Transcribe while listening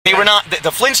They were not.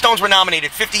 The Flintstones were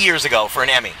nominated 50 years ago for an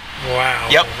Emmy. Wow.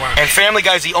 Yep. Wow. And Family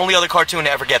Guy's the only other cartoon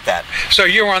to ever get that. So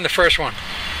you were on the first one.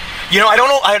 You know, I don't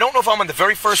know. I don't know if I'm on the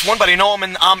very first one, but I know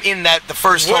I'm in that the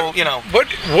first whole. You know. What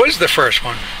was the first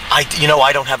one? I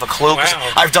don't have a clue.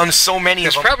 Wow. I've done so many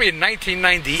of them. It's probably in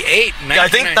 1998. I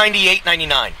think 98,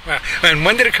 99. Wow. And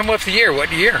when did it come off the year?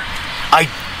 What year? I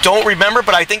don't remember,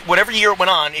 but I think whatever year it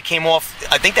went on, it came off.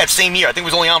 I think that same year. I think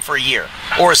it was only on for a year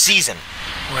or a season.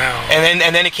 Wow.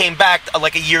 And then it came back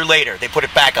like a year later. They put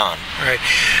it back on. Right.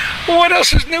 Well, what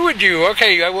else is new with you?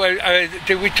 Okay,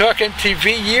 did we talk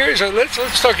MTV years?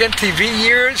 Let's talk MTV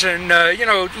years, and you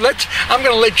know, I'm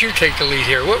going to let you take the lead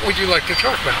here. What would you like to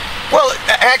talk about? Well,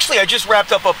 actually, I just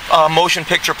wrapped up a motion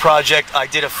picture project. I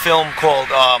did a film called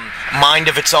Mind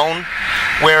of Its Own,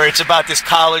 where it's about this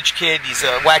college kid. He's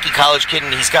a wacky college kid,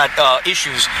 and he's got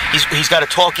issues. He's got a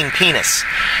talking penis,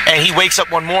 and he wakes up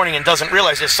one morning and doesn't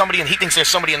realize there's somebody, and he thinks there's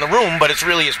somebody in the room, but it's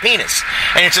really his penis.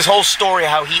 And it's this whole story of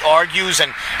how he argues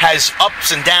and has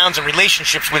ups and downs and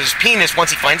relationships with his penis. Once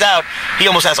he finds out, he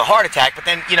almost has a heart attack. But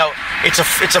then, you know, it's a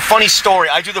funny story.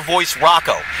 I do the voice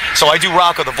Rocco, so I do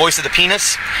Rocco, the voice of the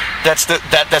penis. That's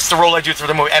the role I do through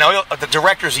the movie. And the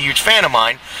director's a huge fan of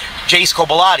mine, Jace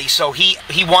Cobalati. So he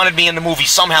wanted me in the movie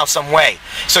somehow, some way.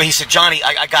 So he said, Johnny,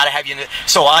 I gotta have you in it.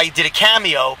 So I did a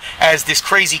cameo as this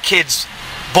crazy kid's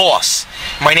boss.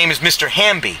 My name is Mr.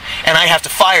 Hamby, and I have to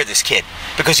fire this kid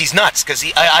because he's nuts. Because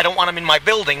I don't want him in my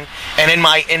building and in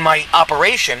my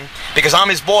operation because I'm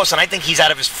his boss, and I think he's out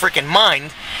of his freaking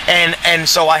mind. And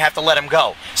so I have to let him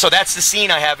go. So that's the scene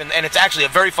I have, and it's actually a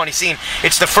very funny scene.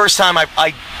 It's the first time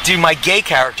I do my gay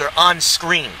character on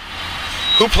screen.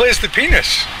 Who plays the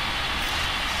penis?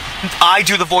 I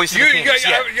do the voice of the penis.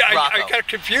 I got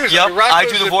confused. Yep, I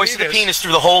do the voice of the penis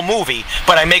through the whole movie,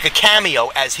 but I make a cameo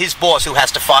as his boss who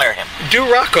has to fire him.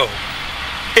 Do Rocco.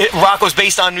 Rocco's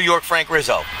based on New York Frank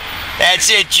Rizzo. That's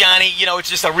it, Johnny. You know, it's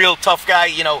just a real tough guy,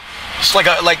 you know, just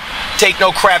like take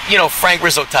no crap, you know, Frank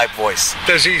Rizzo type voice.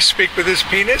 Does he speak with his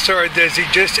penis, or is he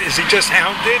just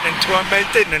hounded and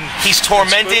tormented? And he's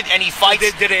tormented and he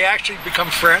fights. Did they actually become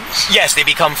friends? Yes, they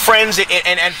become friends,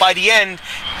 and by the end,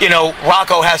 you know,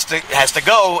 Rocco has to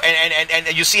go,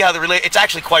 and you see how it's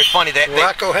actually quite funny that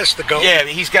Rocco has to go. Yeah,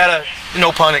 he's got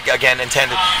no pun again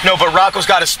intended. No, but Rocco's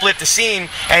got to split the scene,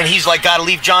 and he's like got to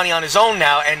leave Johnny on his own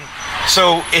now, and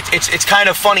so it's kind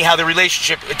of funny how the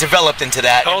relationship developed into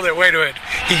that. Hold it, wait a minute.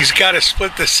 He's got to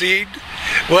split the scene.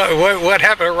 What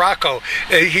happened to Rocco?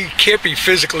 He can't be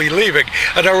physically leaving.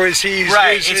 In other words, he's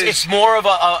right. It's more of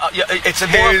a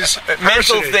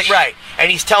mental thing, right? And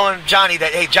he's telling Johnny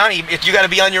that, hey, Johnny, you got to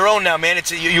be on your own now, man.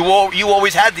 You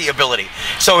always had the ability.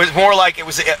 So it's more like it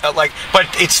was but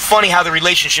it's funny how the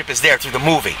relationship is there through the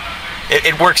movie.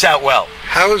 It works out well.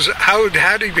 How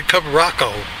did he become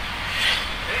Rocco?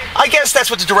 I guess that's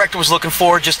what the director was looking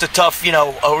for, just a tough, you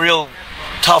know, a real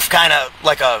tough kind of,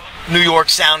 like a New York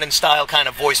sound and style kind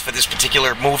of voice for this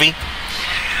particular movie.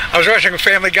 I was watching a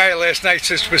Family Guy last night,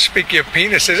 since we're speaking of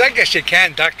penises. I guess you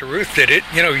can. Dr. Ruth did it,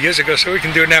 you know, years ago, so we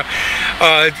can do it now.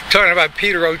 Talking about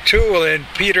Peter O'Toole, and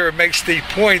Peter makes the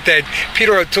point that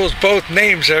Peter O'Toole's both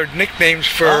names are nicknames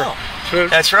for...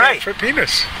 That's right. For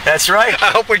penis. That's right.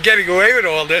 I hope we're getting away with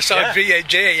all this on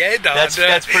VAJ and on...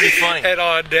 That's pretty funny. And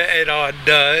on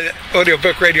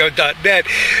audiobookradio.net.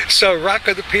 So,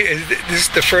 Rocco the penis, this is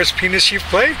the first penis you've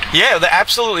played? Yeah,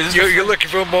 absolutely. You're looking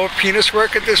for more penis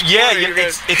work at this point? Yeah.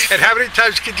 And how many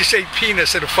times could you say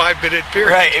penis in a 5-minute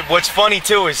period? Right. What's funny,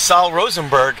 too, is Sal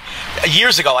Rosenberg,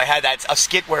 years ago I had a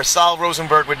skit where Sal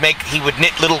Rosenberg would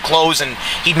knit little clothes, and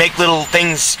he'd make little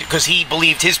things because he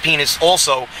believed his penis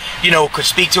also, you know, could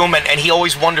speak to him, and he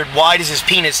always wondered why does his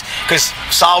penis, because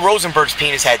Sal Rosenberg's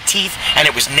penis had teeth and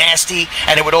it was nasty,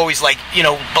 and it would always, like, you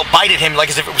know, bite at him like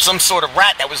as if it was some sort of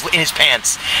rat that was in his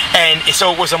pants. And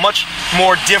so it was a much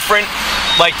more different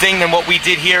thing than what we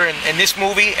did here in this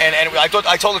movie. And I told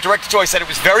the director too, I said it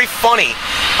was very funny.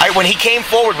 When he came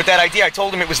forward with that idea, I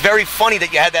told him it was very funny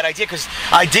that you had that idea, because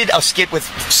I did a skit with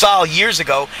Sal years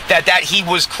ago that he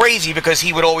was crazy because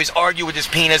he would always argue with his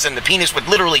penis, and the penis would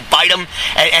literally bite him,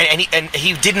 and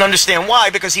he didn't understand why,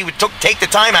 because he would take the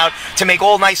time out to make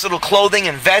all nice little clothing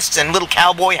and vests and little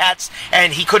cowboy hats,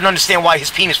 and he couldn't understand why his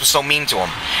penis was so mean to him.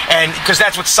 And because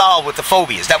that's what Sal with the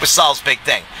phobias, that was Sal's big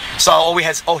thing. Sal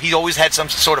he always had some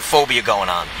sort of phobia going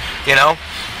on, you know?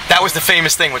 That was the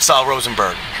famous thing with Sal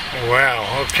Rosenberg.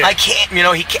 Wow, okay. I can't,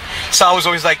 Sal was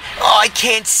always like, oh, I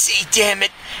can't see, damn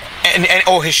it. And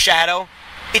his shadow.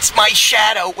 it's my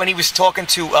shadow when he was talking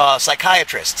to a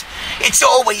psychiatrist. It's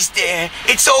always there.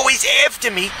 It's always after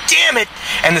me. Damn it.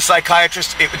 And the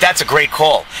psychiatrist, that's a great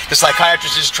call. The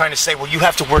psychiatrist is trying to say, well, you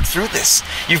have to work through this.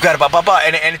 You've got to blah, blah, blah.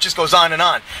 And it just goes on and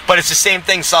on. But it's the same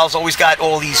thing. Sal's always got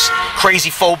all these crazy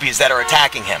phobias that are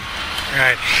attacking him.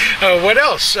 Right. What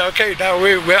else? Okay, now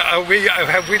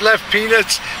have we left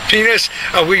Penis?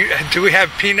 Do we have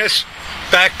Penis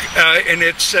back in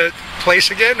its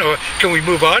place again, or can we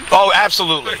move on? Oh,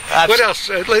 absolutely. What else?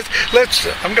 Let's.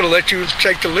 I'm going to let you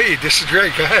take the lead. This is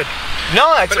great. Go ahead.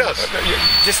 No, it's what else?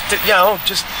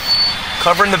 Just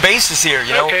covering the bases here.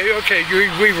 You know. Okay.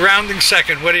 We rounding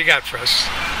second. What do you got for us?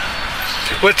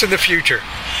 What's in the future?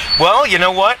 Well, you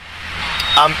know what?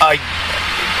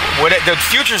 The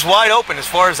future's wide open as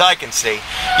far as I can see.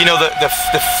 You know,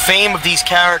 the fame of these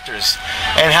characters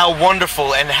and how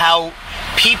wonderful and how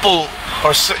people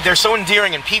are they're so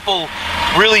endearing, and people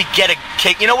really get a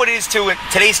kick. You know what it is too in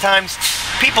today's times?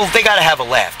 People, they got to have a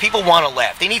laugh. People want to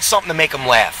laugh. They need something to make them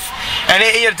laugh. And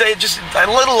it just a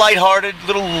little lighthearted,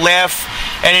 little laugh,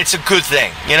 and it's a good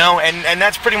thing, you know. And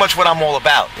that's pretty much what I'm all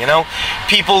about, you know.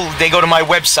 People, they go to my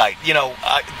website, you know,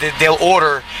 they'll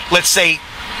order, let's say,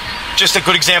 just a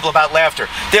good example about laughter.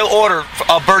 They'll order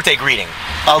a birthday greeting.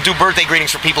 I'll do birthday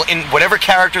greetings for people in whatever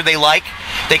character they like.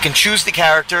 They can choose the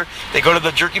character. They go to the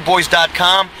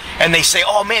jerkyboys.com and they say,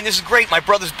 "Oh man, this is great. My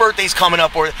brother's birthday's coming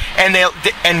up."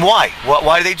 And why?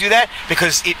 Why do they do that?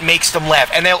 Because it makes them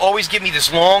laugh. And they'll always give me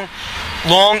this long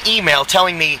email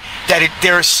telling me that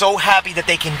they're so happy that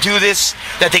they can do this,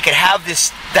 that they could have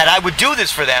this, that I would do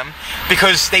this for them,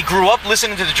 because they grew up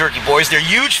listening to the Jerky Boys. They're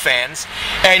huge fans,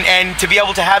 and to be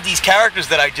able to have these characters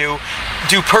that I do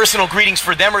personal greetings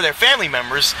for them or their family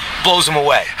members blows them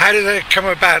away. How did that come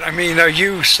about? I mean, are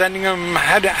you sending them?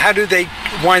 How do they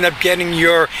wind up getting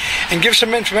your? And give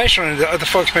some information on it. Other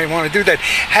folks may want to do that.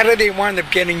 How do they wind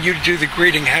up getting you to do the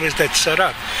greeting? How does that set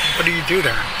up? What do you do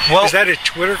there? Well, is that a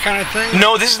Twitter kind of thing?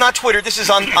 No, this is not Twitter. This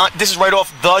is this is right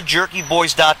off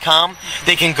thejerkyboys.com.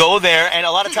 They can go there, and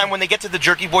a lot of time when they get to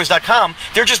thejerkyboys.com,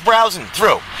 they're just browsing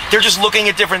through. They're just looking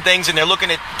at different things, and they're looking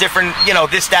at different, you know,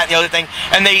 this, that, and the other thing,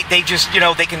 and they just, you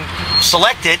know, they can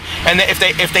select it, and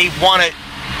if they want to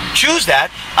choose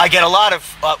that, I get a lot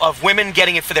of women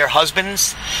getting it for their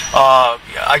husbands.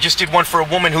 I just did one for a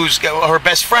woman who's her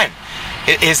best friend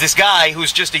is this guy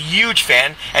who's just a huge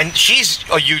fan, and she's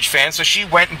a huge fan, so she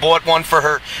went and bought one for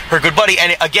her good buddy.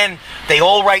 And again, they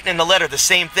all write in the letter the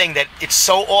same thing, that it's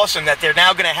so awesome that they're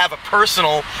now going to have a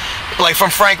personal, like from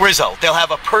Frank Rizzo, they'll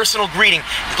have a personal greeting.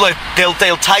 Like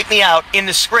they'll type me out in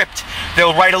the script.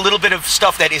 They'll write a little bit of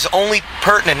stuff that is only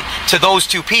pertinent to those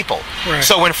two people. Right.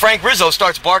 So when Frank Rizzo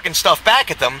starts barking stuff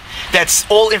back at them, that's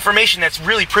all information that's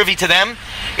really privy to them.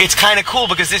 It's kind of cool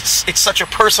because it's such a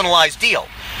personalized deal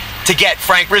to get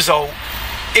Frank Rizzo.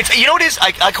 It's, you know what it is?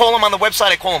 I call them on the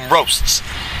website, I call them roasts.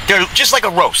 They're just like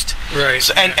a roast. Right.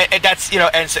 So, and that's, you know,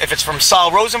 and if it's from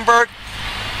Sal Rosenberg,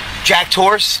 Jack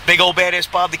Torse, Big Old Badass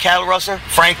Bob the Cattle Rustler,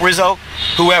 Frank Rizzo,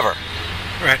 whoever.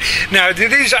 Right. Now, do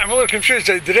these, I'm a little confused,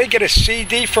 do they get a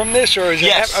CD from this, or is it?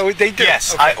 Yes. Oh, they do?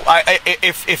 Yes. Okay.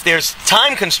 If there's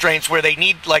time constraints where they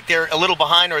need, like they're a little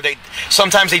behind, or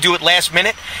sometimes they do it last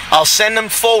minute, I'll send them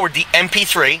forward the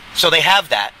MP3, so they have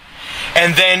that.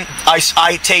 And then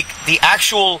I take the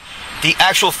actual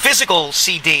physical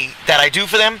CD that I do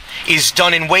for them is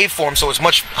done in waveform, so it's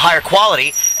much higher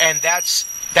quality, and that's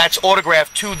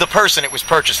autographed to the person it was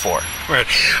purchased for. Right.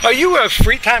 Are you a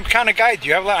free time kind of guy? Do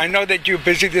you have? I know that you're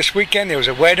busy this weekend. There was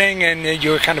a wedding, and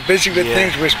you were kind of busy with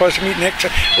things. We were supposed to meet last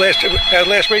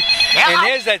week. Hello. And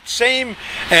there's that same,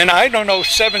 and I don't know,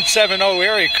 770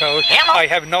 area code. Hello. I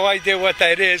have no idea what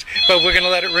that is, but we're going to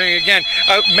let it ring again.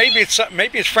 Maybe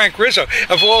it's Frank Rizzo.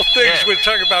 Of all things, we're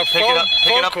talking about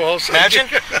phone calls. Imagine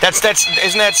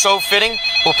isn't that so fitting?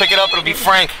 We'll pick it up. It'll be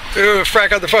Frank.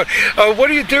 Frank on the phone. What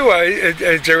do you do?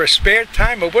 Is there a spare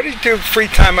time, or what do you do free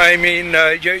time? I mean,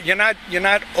 you're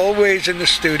not always in the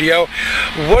studio.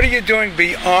 What are you doing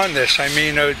beyond this? I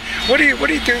mean, what do you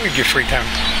do with your free time?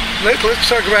 Let's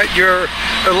talk about your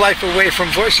life away from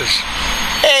voices.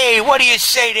 Hey, what do you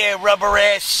say there, rubber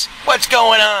ass? What's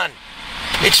going on?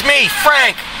 It's me,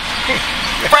 Frank.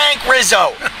 Frank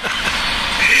Rizzo.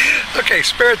 Okay,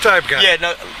 spare time guy. Yeah,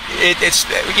 no, it's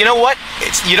you know what?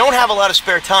 You don't have a lot of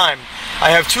spare time.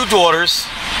 I have two daughters.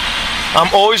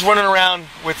 I'm always running around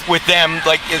with them.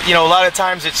 Like, you know, a lot of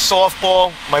times it's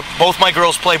softball. Both my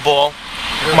girls play ball.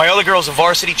 Really? My other girl's a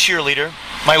varsity cheerleader.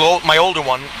 My older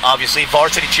one, obviously,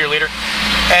 varsity cheerleader,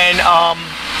 and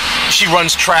she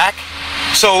runs track.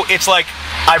 So it's like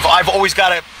I've always got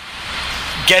to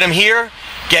get them here,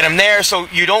 get them there. So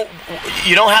you don't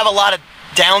have a lot of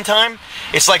downtime.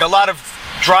 It's like a lot of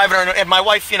driving her, and my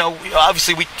wife, you know,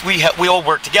 obviously we all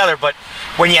work together, but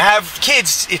when you have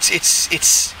kids,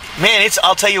 man,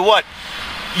 I'll tell you what,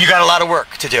 you got a lot of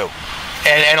work to do.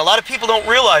 And a lot of people don't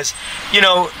realize, you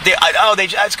know,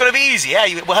 it's going to be easy.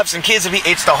 Yeah, we'll have some kids.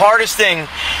 It's the hardest thing.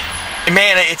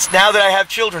 Man, it's now that I have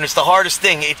children, it's the hardest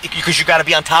thing because you got to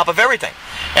be on top of everything.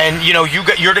 And, you know,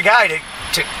 you're the guy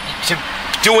to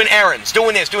doing errands,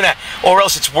 doing this, doing that, or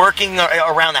else it's working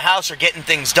around the house or getting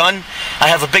things done. I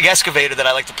have a big excavator that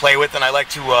I like to play with, and I like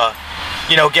to,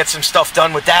 you know, get some stuff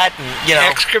done with that. And, you know,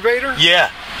 excavator?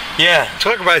 Yeah. Yeah.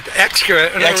 Talk about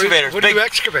excavators. What do you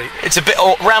excavate? It's a bit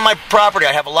around my property.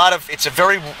 I have a lot of. It's a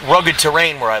very rugged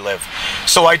terrain where I live,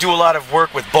 so I do a lot of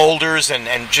work with boulders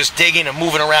and just digging and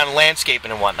moving around,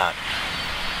 landscaping and whatnot.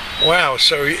 Wow.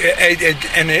 So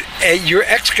you're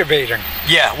excavating.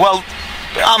 Yeah. Well,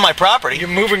 on my property. You're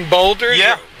moving boulders.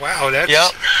 Yeah. Wow. That's.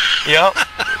 Yep.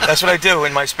 That's what I do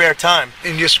in my spare time.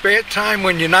 In your spare time,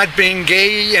 when you're not being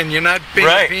gay and you're not being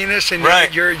a penis, and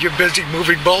you're busy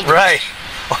moving boulders. Right.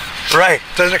 Right.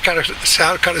 Doesn't it kind of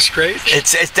sound kind of strange?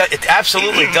 It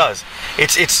absolutely does.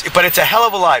 But it's a hell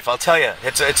of a life, I'll tell you.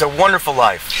 It's a wonderful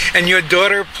life. And your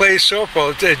daughter plays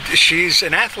softball. She's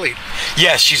an athlete.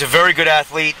 Yes, she's a very good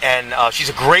athlete, and she's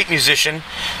a great musician.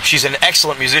 She's an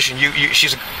excellent musician.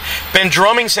 She's been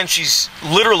drumming since she's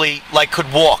literally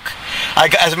could walk.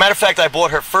 As a matter of fact, I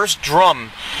bought her first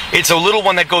drum. It's a little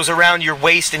one that goes around your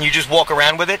waist and you just walk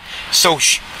around with it. So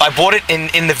I bought it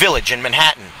in the Village in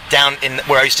Manhattan, down in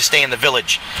where I used to stay in the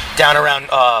Village, down around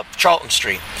Charlton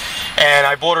Street. And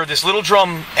I bought her this little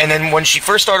drum, and then when she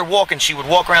first started walking, she would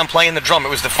walk around playing the drum. It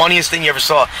was the funniest thing you ever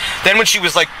saw. Then when she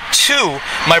was like 2,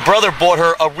 my brother bought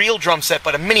her a real drum set,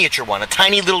 but a miniature one, a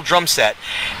tiny little drum set.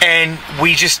 And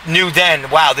we just knew then,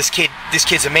 wow, this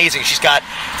kid's amazing. She's got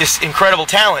this incredible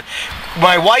talent.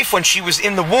 My wife, when she was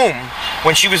in the womb,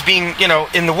 when she was being, you know,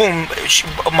 in the womb,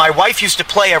 my wife used to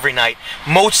play every night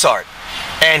Mozart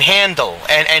and Handel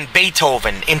and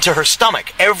Beethoven into her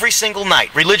stomach every single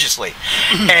night, religiously.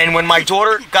 And when my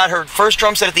daughter got her first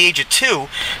drum set at the age of 2,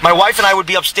 my wife and I would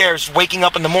be upstairs waking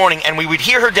up in the morning, and we would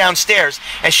hear her downstairs,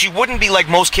 and she wouldn't be like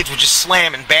most kids would just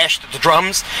slam and bash the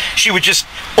drums. She would just,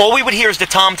 all we would hear is the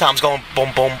tom-toms going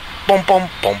boom, boom, boom, boom,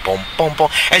 boom, boom, boom, boom.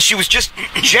 And she was just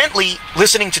gently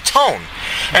listening to tone.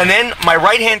 And then, my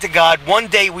right hand to God, one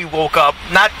day we woke up,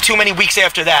 not too many weeks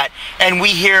after that, and we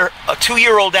hear a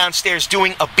 2-year-old downstairs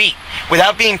doing a beat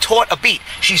without being taught a beat.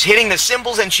 She's hitting the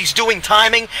cymbals and she's doing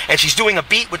timing and she's doing a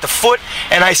beat with the foot.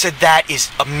 And I said, that is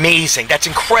amazing. That's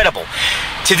incredible.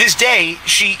 To this day,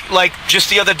 she, just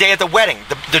the other day at the wedding,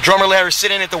 the drummer let her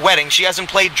sit in at the wedding. She hasn't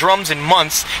played drums in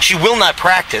months. She will not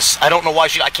practice. I don't know why.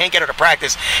 I can't get her to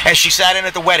practice. And she sat in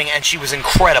at the wedding, and she was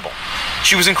incredible.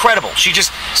 She was incredible. She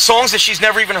just, songs that she's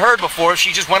never even heard before,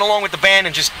 she just went along with the band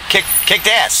and just kicked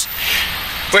ass.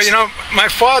 Well, you know, my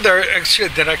father,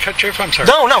 did I cut you off? I'm sorry.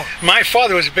 No. My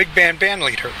father was a big band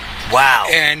leader. Wow.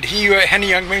 And Henny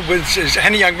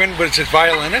Youngman was his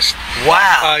violinist.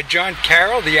 Wow. John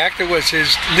Carroll, the actor, was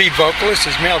his lead vocalist,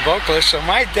 his male vocalist. So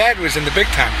my dad was in the big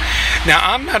time. Now,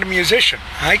 I'm not a musician.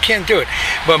 I can't do it.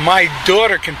 But my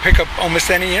daughter can pick up almost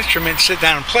any instrument, sit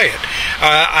down and play it.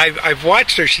 I've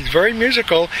watched her. She's very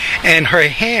musical. And her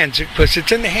hands, because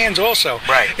it's in the hands also.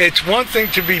 Right. It's one thing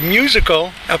to be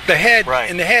musical up the head,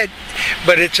 in the head,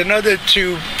 but it's another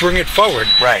to bring it forward.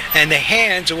 Right. And the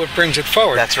hands are what brings it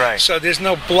forward. That's right. So there's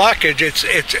no blockage.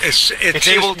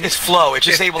 It's flow. It's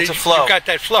just able to flow. You've got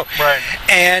that flow. Right.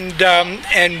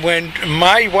 And when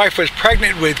my wife was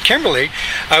pregnant with Kimberly,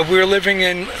 we were living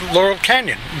in Laurel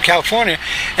Canyon, in California,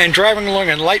 and driving along,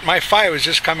 and Light My Fire was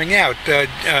just coming out.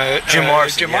 Jim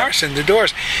Morrison, The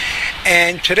Doors.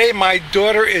 And today my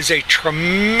daughter is a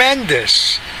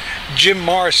tremendous Jim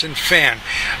Morrison fan.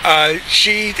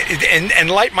 She and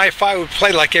Light My Fire would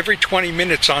play like every 20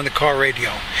 minutes on the car radio.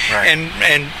 Right.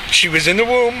 And she was in the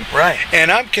womb. Right.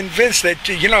 And I'm convinced that,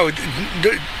 you know,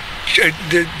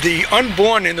 the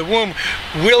unborn in the womb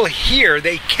will hear.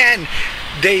 They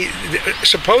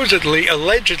supposedly,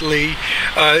 allegedly,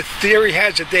 theory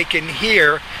has it they can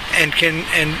hear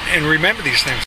and remember these things.